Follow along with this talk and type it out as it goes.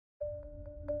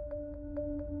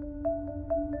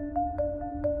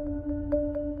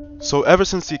So ever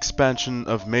since the expansion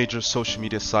of major social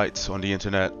media sites on the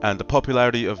internet and the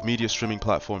popularity of media streaming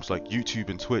platforms like YouTube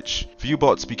and Twitch,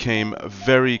 viewbots became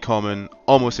very common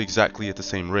almost exactly at the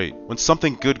same rate. When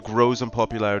something good grows in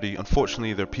popularity,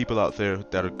 unfortunately there are people out there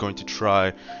that are going to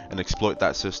try and exploit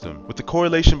that system. With the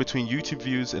correlation between YouTube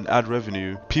views and ad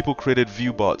revenue, people created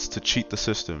viewbots to cheat the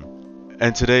system.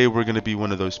 And today we're going to be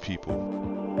one of those people.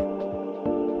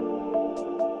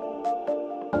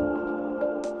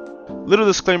 Little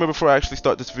disclaimer before I actually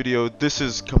start this video, this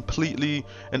is completely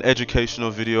an educational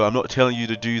video. I'm not telling you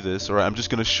to do this, alright? I'm just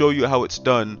going to show you how it's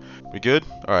done. We good?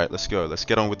 Alright, let's go. Let's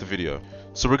get on with the video.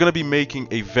 So we're going to be making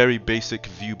a very basic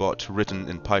viewbot written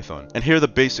in Python. And here are the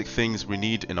basic things we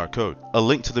need in our code. A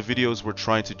link to the videos we're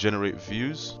trying to generate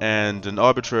views, and an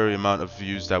arbitrary amount of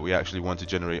views that we actually want to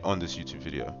generate on this YouTube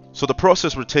video. So the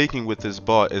process we're taking with this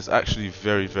bot is actually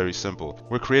very simple.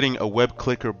 We're creating a web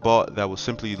clicker bot that will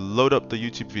simply load up the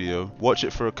YouTube video, watch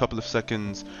it for a couple of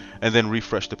seconds, and then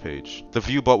refresh the page. The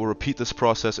viewbot will repeat this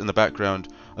process in the background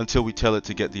until we tell it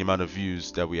to get the amount of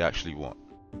views that we actually want.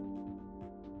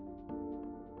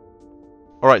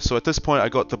 Alright, so at this point I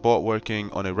got the bot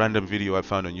working on a random video I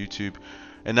found on YouTube,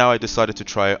 and now I decided to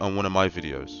try it on one of my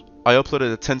videos. I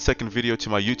uploaded a 10-second video to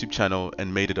my YouTube channel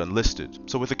and made it unlisted.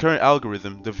 So with the current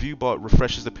algorithm, the viewbot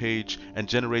refreshes the page and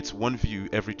generates one view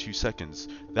every 2 seconds.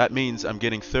 That means I'm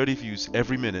getting 30 views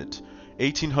every minute,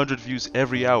 1,800 views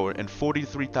every hour, and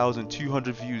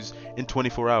 43,200 views in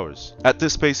 24 hours. At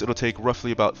this pace, it'll take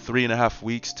roughly about 3.5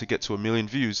 weeks to get to 1 million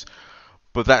views.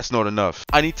 But that's not enough.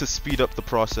 I need to speed up the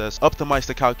process, optimize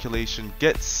the calculation,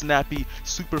 get snappy,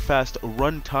 super fast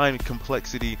runtime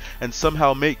complexity, and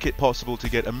somehow make it possible to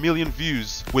get 1 million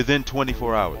views within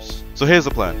 24 hours. So here's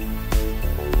the plan.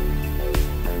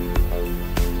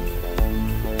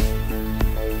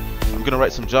 I'm going to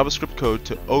write some JavaScript code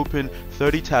to open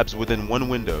 30 tabs within one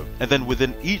window, and then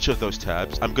within each of those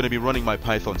tabs I'm going to be running my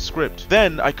Python script.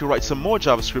 Then I could write some more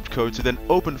JavaScript code to then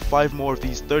open 5 more of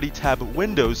these 30 tab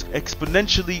windows,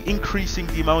 exponentially increasing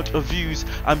the amount of views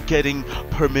I'm getting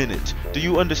per minute. Do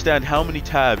you understand how many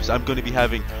tabs I'm going to be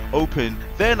having open?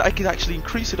 Then I could actually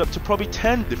increase it up to probably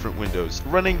 10 different windows,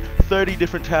 running 30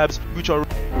 different tabs, which are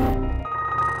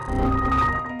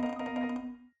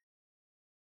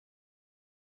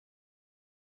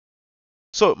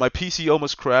So my PC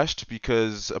almost crashed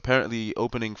because apparently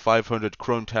opening 500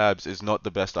 Chrome tabs is not the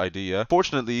best idea.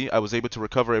 Fortunately, I was able to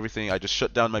recover everything. I just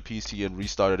shut down my PC and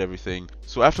restarted everything.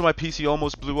 So after my PC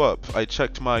almost blew up, I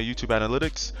checked my YouTube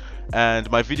analytics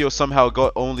and my video somehow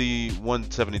got only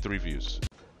 173 views.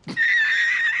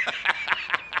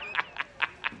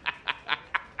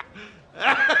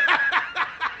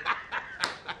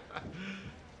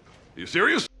 You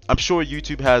serious? I'm sure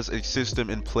YouTube has a system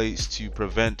in place to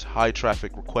prevent high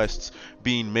traffic requests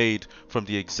being made from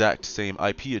the exact same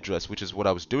IP address, which is what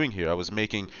I was doing here. I was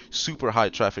making super high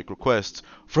traffic requests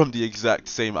from the exact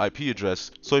same IP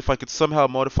address. So if I could somehow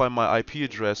modify my IP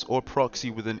address or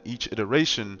proxy within each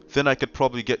iteration, then I could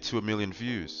probably get to 1 million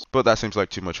views. But that seems like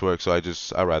too much work, so I'd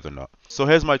rather not. So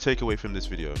here's my takeaway from this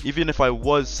video. Even if I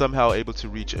was somehow able to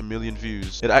reach 1 million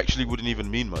views, it actually wouldn't even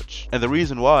mean much. And the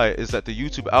reason why is that the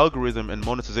YouTube algorithm and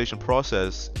monetization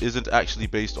process isn't actually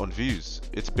based on views.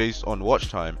 It's based on watch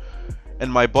time.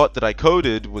 And my bot that I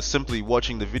coded was simply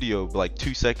watching the video like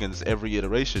 2 seconds every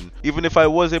iteration. Even if I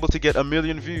was able to get 1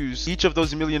 million views, each of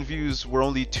those 1 million views were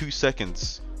only 2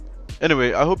 seconds.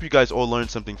 Anyway, I hope you guys all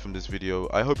learned something from this video.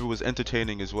 I hope it was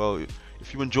entertaining as well.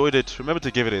 If you enjoyed it, remember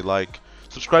to give it a like.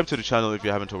 Subscribe to the channel if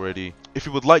you haven't already. If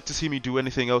you would like to see me do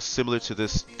anything else similar to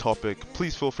this topic,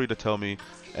 please feel free to tell me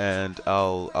and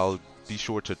I'll be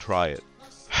sure to try it.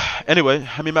 Anyway,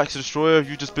 I'm Max the Destroyer,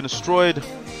 you've just been destroyed.